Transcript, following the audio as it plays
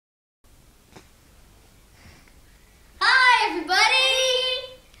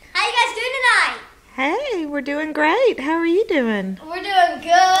We're doing great. How are you doing? We're doing good.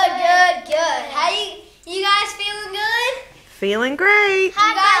 How you guys feeling good? Feeling great. You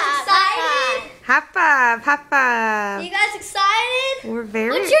guys excited? High five, high five. You guys excited? We're very.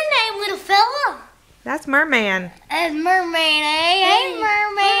 What's your name, little fella? That's Merman. That's Merman, eh? Hey,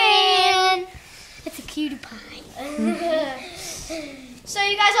 Merman. It's a cutie pie. So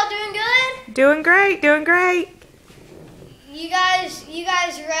you guys all doing good? Doing great, doing great. You guys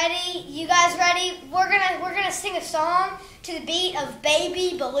ready? You guys ready? We're gonna sing a song to the beat of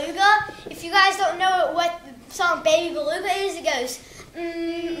Baby Beluga. If you guys don't know what the song Baby Beluga is, it goes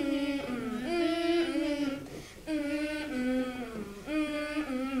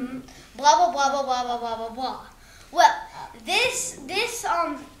blah blah blah blah blah blah blah blah blah. Well, this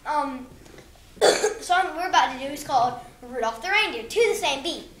song we're about to do is called Rudolph the Reindeer, to the same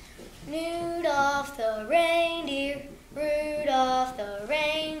beat. Rudolph the reindeer, Rudolph the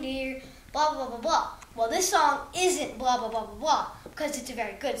reindeer, blah blah blah blah. Well, this song isn't blah blah blah blah blah because it's a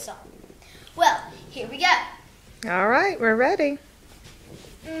very good song. Well, here we go. All right, we're ready.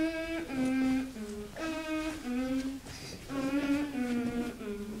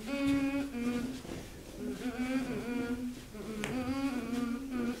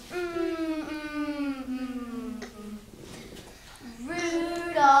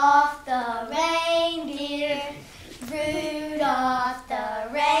 Rudolph the reindeer, Rudolph the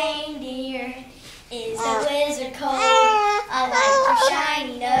reindeer is a wizard coat. I like your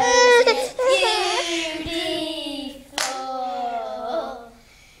shiny nose, it's beautiful.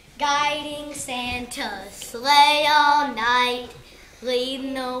 Guiding Santa's sleigh all night,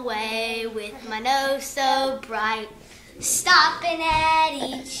 leading the way with my nose so bright. Stopping at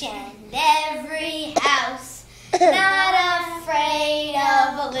each and every house, not afraid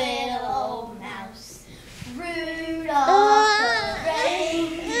of a little old mouse. Rudolph the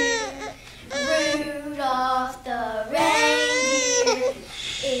reindeer, Rudolph the reindeer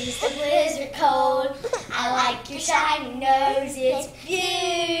is the blizzard cold. I like your shiny nose, it's beautiful.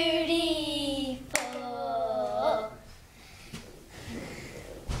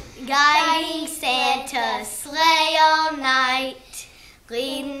 Guiding Santa's sleigh all night,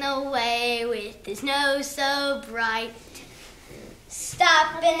 leading the way with his nose so bright.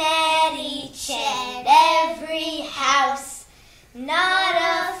 Stopping at each and every house, not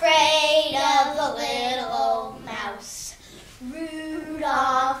afraid of the little old